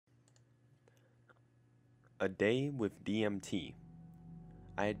A day with DMT.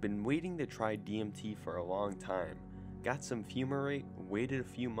 I had been waiting to try DMT for a long time. Got some fumarate, waited a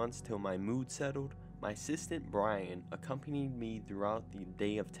few months till my mood settled. My assistant Brian accompanied me throughout the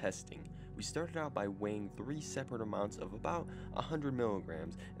day of testing. We started out by weighing 3 separate amounts of about 100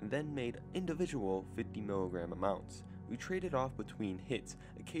 milligrams and then made individual 50 milligram amounts. We traded off between hits,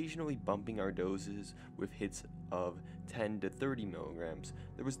 occasionally bumping our doses with hits of 10 to 30 milligrams.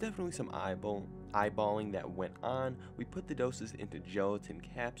 There was definitely some eyeballing that went on. We put the doses into gelatin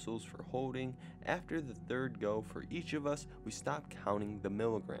capsules for holding. After the third go for each of us, we stopped counting the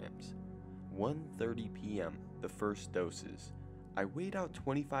milligrams. 1:30 p.m., the first doses. I weighed out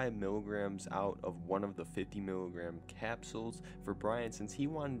 25 milligrams out of one of the 50 milligram capsules for Brian since he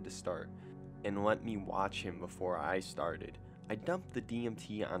wanted to start and let me watch him before I started. I dumped the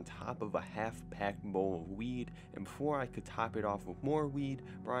DMT on top of a half-packed bowl of weed, and before I could top it off with more weed,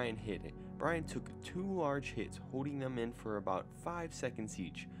 Brian hit it. Brian took 2 large hits, holding them in for about 5 seconds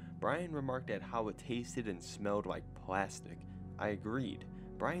each. Brian remarked at how it tasted and smelled like plastic. I agreed.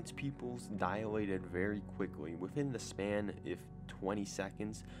 Brian's pupils dilated very quickly. Within the span of 20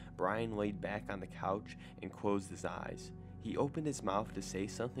 seconds, Brian laid back on the couch and closed his eyes. He opened his mouth to say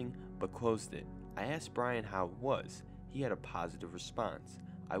something, but closed it. I asked Brian how it was. He had a positive response.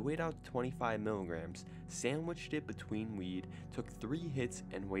 I weighed out 25 milligrams, sandwiched it between weed, took 3 hits,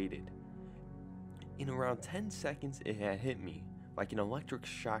 and waited. In around 10 seconds, it had hit me, like an electric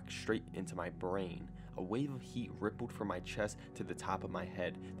shock straight into my brain. A wave of heat rippled from my chest to the top of my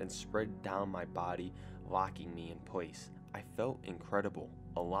head, then spread down my body, locking me in place. I felt incredible,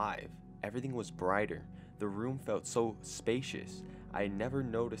 alive. Everything was brighter. The room felt so spacious. I had never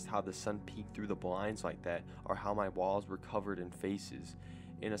noticed how the sun peeked through the blinds like that, or how my walls were covered in faces.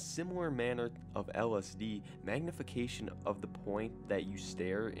 In a similar manner of LSD, magnification of the point that you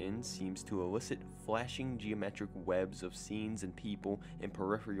stare in seems to elicit flashing geometric webs of scenes and people in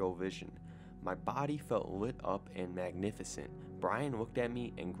peripheral vision. My body felt lit up and magnificent. Brian looked at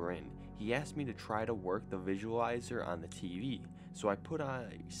me and grinned. He asked me to try to work the visualizer on the TV, so I put a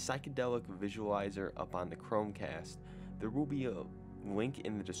psychedelic visualizer up on the Chromecast. There will be a link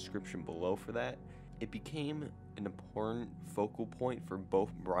in the description below for that. It became an important focal point for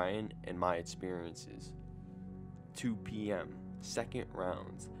both Brian and my experiences. 2 p.m., second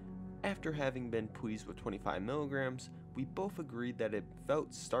rounds. After having been pleased with 25 milligrams, we both agreed that it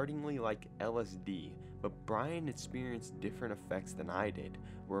felt startlingly like LSD, but Brian experienced different effects than I did.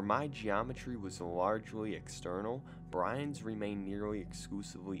 Where my geometry was largely external, Brian's remained nearly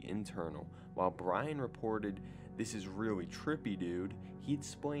exclusively internal. While Brian reported, "This is really trippy, dude," he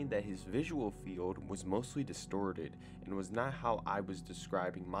explained that his visual field was mostly distorted and was not how I was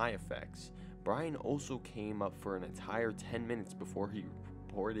describing my effects. Brian also came up for an entire 10 minutes before he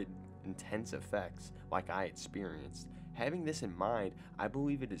reported intense effects like I experienced. Having this in mind, I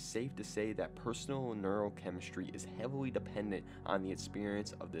believe it is safe to say that personal neurochemistry is heavily dependent on the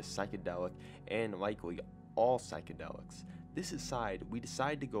experience of this psychedelic and likely all psychedelics. This aside, we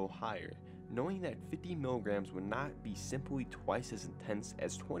decided to go higher. Knowing that 50 milligrams would not be simply twice as intense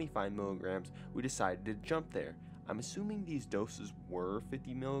as 25 milligrams, we decided to jump there. I'm assuming these doses were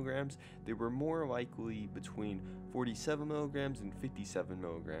 50 milligrams. They were more likely between 47 milligrams and 57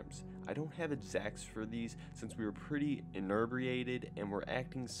 milligrams. I don't have exacts for these since we were pretty inebriated and were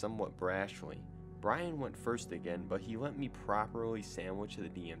acting somewhat brashly. Brian went first again, but he let me properly sandwich the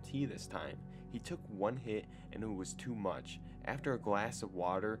DMT this time. He took 1 hit and it was too much. After a glass of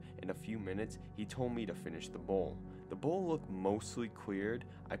water and a few minutes, he told me to finish the bowl. The bowl looked mostly cleared.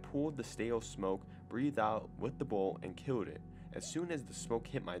 I pulled the stale smoke, breathed out with the bowl, and killed it. As soon as the smoke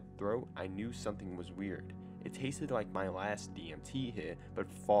hit my throat, I knew something was weird. It tasted like my last DMT hit, but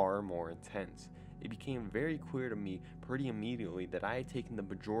far more intense. It became very clear to me pretty immediately that I had taken the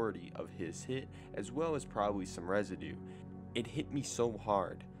majority of his hit, as well as probably some residue. It hit me so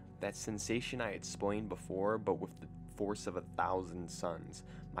hard. That sensation I explained before, but with the force of 1,000 suns.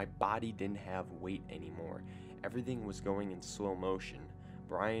 My body didn't have weight anymore. Everything was going in slow motion.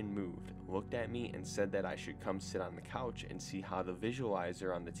 Brian moved, looked at me, and said that I should come sit on the couch and see how the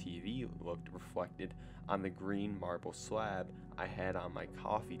visualizer on the TV looked reflected on the green marble slab I had on my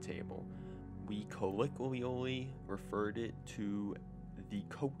coffee table. We colloquially referred it to the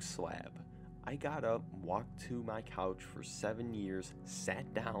Coke slab. I got up, walked to my couch for 7 years,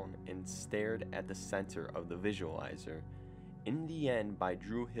 sat down, and stared at the center of the visualizer. In the End by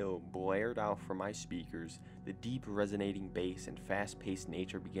Drew Hill blared out from my speakers. The deep resonating bass and fast-paced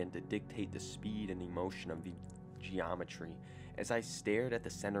nature began to dictate the speed and emotion of the geometry. As I stared at the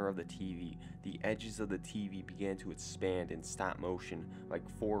center of the TV, the edges of the TV began to expand in stop motion like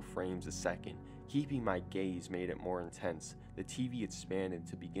 4 frames a second. Keeping my gaze made it more intense. The TV expanded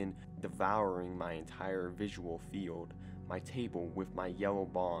to begin devouring my entire visual field. My table, with my yellow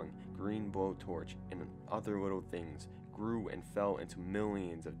bong, green blowtorch, and other little things, grew and fell into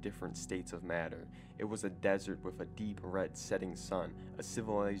millions of different states of matter. It was a desert with a deep red setting sun, a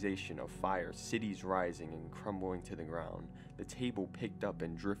civilization of fire, cities rising and crumbling to the ground. The table picked up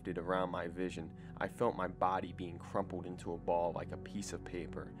and drifted around my vision. I felt my body being crumpled into a ball like a piece of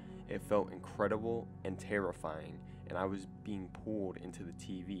paper. It felt incredible and terrifying, and I was being pulled into the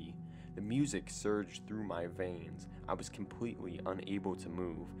TV. The music surged through my veins. I was completely unable to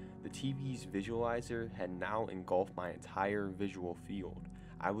move. The TV's visualizer had now engulfed my entire visual field.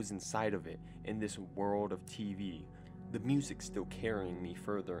 I was inside of it, in this world of TV. The music still carrying me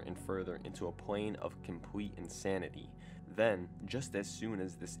further and further into a plane of complete insanity. Then, just as soon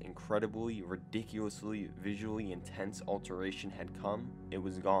as this incredibly, ridiculously, visually intense alteration had come, it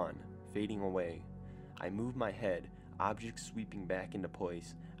was gone, fading away. I moved my head, objects sweeping back into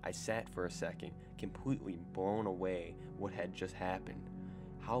place. I sat for a second, completely blown away what had just happened.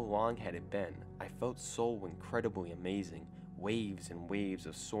 How long had it been? I felt so incredibly amazing. Waves and waves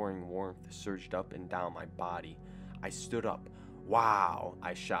of soaring warmth surged up and down my body. I stood up. "Wow!"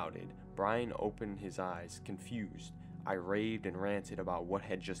 I shouted. Brian opened his eyes, confused. I raved and ranted about what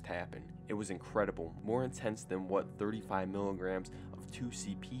had just happened. It was incredible, more intense than what 35 milligrams of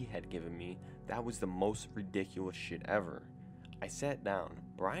 2CP had given me. That was the most ridiculous shit ever. I sat down.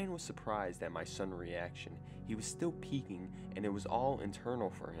 Brian was surprised at my sudden reaction. He was still peeking, and it was all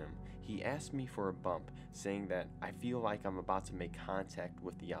internal for him. He asked me for a bump, saying that I feel like I'm about to make contact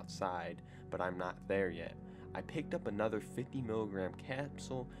with the outside, but I'm not there yet. I picked up another 50 milligram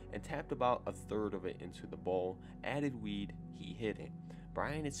capsule and tapped about a third of it into the bowl, added weed, he hit it.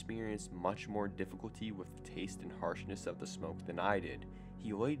 Brian experienced much more difficulty with the taste and harshness of the smoke than I did.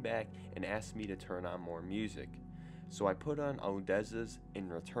 He laid back and asked me to turn on more music. So I put on Odeza's In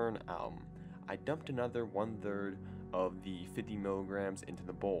Return album. I dumped another 1/3 of the 50 milligrams into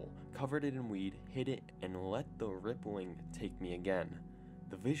the bowl, covered it in weed, hit it, and let the rippling take me again.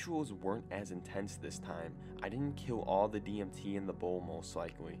 The visuals weren't as intense this time. I didn't kill all the DMT in the bowl most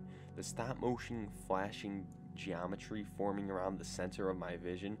likely. The stop motion flashing geometry forming around the center of my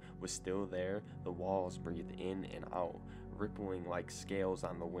vision was still there. The walls breathed in and out, rippling like scales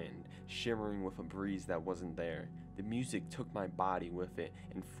on the wind, shimmering with a breeze that wasn't there. The music took my body with it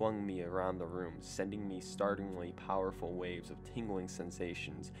and flung me around the room, sending me startlingly powerful waves of tingling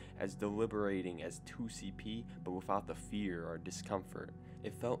sensations, as deliberating as 2CP, but without the fear or discomfort.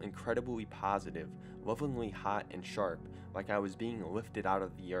 It felt incredibly positive, lovingly hot and sharp, like I was being lifted out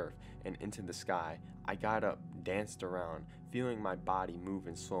of the earth and into the sky. I got up, danced around, feeling my body move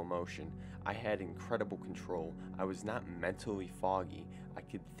in slow motion. I had incredible control. I was not mentally foggy. I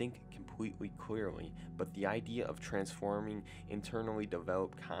could think completely clearly, but the idea of transforming internally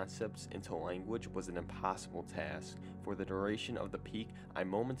developed concepts into language was an impossible task. For the duration of the peak, I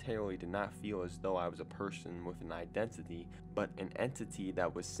momentarily did not feel as though I was a person with an identity, but an entity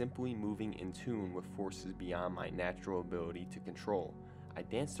that was simply moving in tune with forces beyond my natural ability to control. I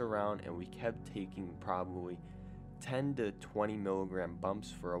danced around and we kept taking probably 10 to 20 milligram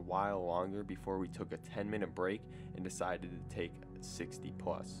bumps for a while longer before we took a 10-minute break and decided to take 60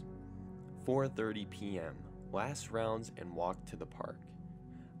 plus. 4:30 p.m. Last rounds and walked to the park.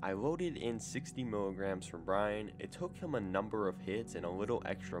 I loaded in 60 milligrams for Brian. It took him a number of hits and a little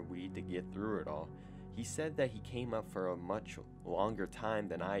extra weed to get through it all. He said that he came up for a much longer time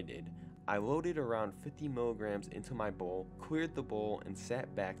than I did. I loaded around 50 milligrams into my bowl, cleared the bowl, and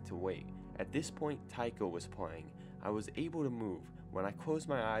sat back to wait. At this point, Taiko was playing. I was able to move. When I closed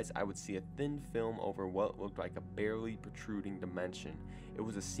my eyes, I would see a thin film over what looked like a barely protruding dimension. It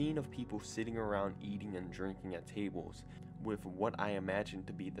was a scene of people sitting around eating and drinking at tables, with what I imagined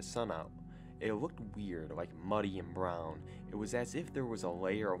to be the sun out. It looked weird, like muddy and brown. It was as if there was a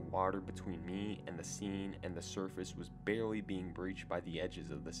layer of water between me and the scene, and the surface was barely being breached by the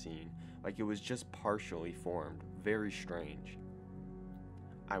edges of the scene, like it was just partially formed. Very strange.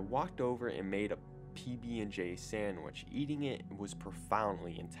 I walked over and made a PB&J sandwich. Eating it was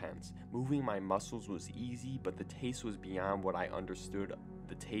profoundly intense. Moving my muscles was easy, but the taste was beyond what I understood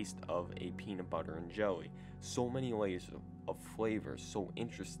the taste of a peanut butter and jelly. So many layers of flavor, so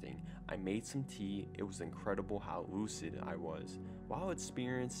interesting. I made some tea. It was incredible how lucid I was. While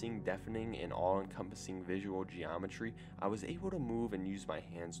experiencing deafening and all-encompassing visual geometry, I was able to move and use my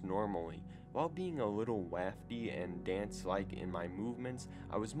hands normally. While being a little wafty and dance-like in my movements,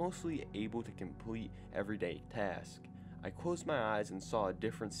 I was mostly able to complete everyday tasks. I closed my eyes and saw a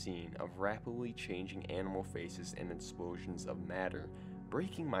different scene of rapidly changing animal faces and explosions of matter.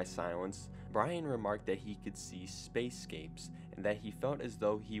 Breaking my silence, Brian remarked that he could see spacescapes and that he felt as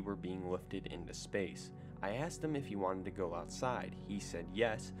though he were being lifted into space. I asked him if he wanted to go outside. He said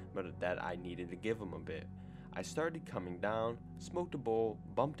yes, but that I needed to give him a bit. I started coming down, smoked a bowl,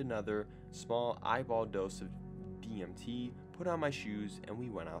 bumped another small eyeball dose of DMT, put on my shoes, and we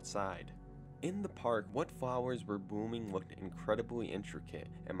went outside. In the park, what flowers were blooming looked incredibly intricate,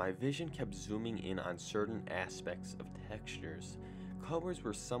 and my vision kept zooming in on certain aspects of textures. Colors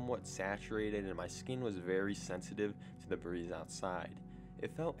were somewhat saturated, and my skin was very sensitive to the breeze outside.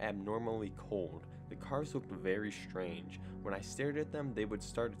 It felt abnormally cold. The cars looked very strange. When I stared at them, they would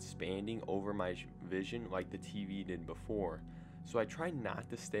start expanding over my vision like the TV did before. So I tried not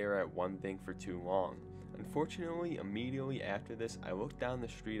to stare at one thing for too long. Unfortunately, immediately after this, I looked down the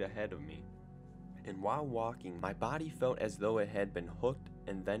street ahead of me. And while walking, my body felt as though it had been hooked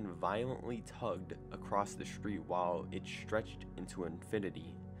and then violently tugged across the street while it stretched into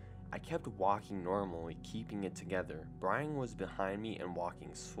infinity. I kept walking normally, keeping it together. Brian was behind me and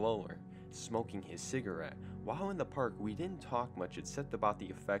walking slower, smoking his cigarette. While in the park, we didn't talk much except about the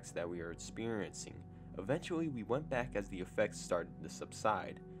effects that we were experiencing. Eventually, we went back as the effects started to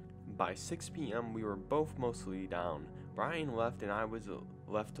subside. By 6 p.m., we were both mostly down. Brian left and I was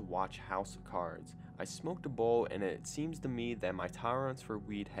left to watch House of Cards. I smoked a bowl and it seems to me that my tolerance for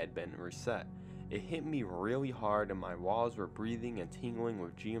weed had been reset. It hit me really hard and my walls were breathing and tingling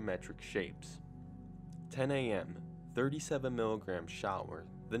with geometric shapes. 10 a.m., 37 milligram shower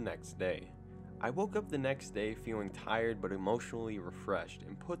the next day. I woke up the next day feeling tired but emotionally refreshed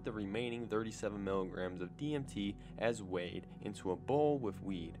and put the remaining 37 milligrams of DMT as weighed into a bowl with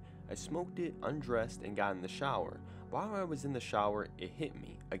weed. I smoked it, undressed, and got in the shower. While I was in the shower, it hit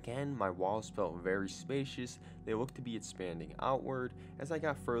me. Again, my walls felt very spacious. They looked to be expanding outward. As I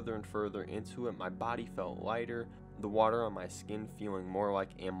got further and further into it, my body felt lighter, the water on my skin feeling more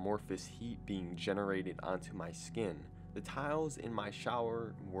like amorphous heat being generated onto my skin. The tiles in my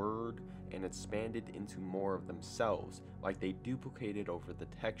shower whirred and expanded into more of themselves, like they duplicated over the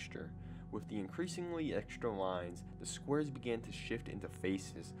texture. With the increasingly extra lines, the squares began to shift into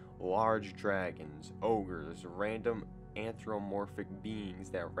faces, large dragons, ogres, random anthropomorphic beings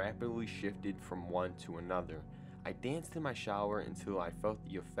that rapidly shifted from one to another. I danced in my shower until I felt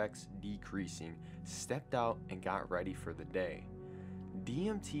the effects decreasing, stepped out, and got ready for the day.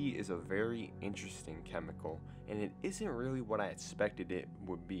 DMT is a very interesting chemical, and it isn't really what I expected it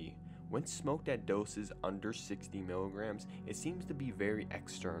would be. When smoked at doses under 60 milligrams, it seems to be very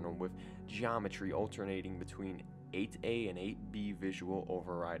external, with geometry alternating between 8A and 8B visual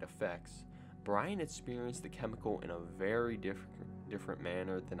override effects. Brian experienced the chemical in a very different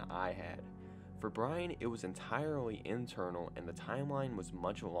manner than I had. For Brian, it was entirely internal, and the timeline was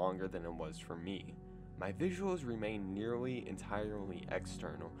much longer than it was for me. My visuals remained nearly entirely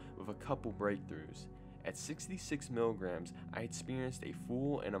external, with a couple breakthroughs. At 66 milligrams, I experienced a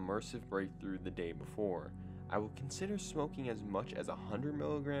full and immersive breakthrough the day before. I will consider smoking as much as 100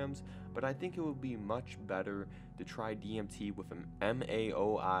 milligrams, but I think it would be much better to try DMT with an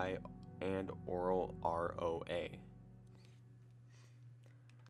MAOI and oral ROA.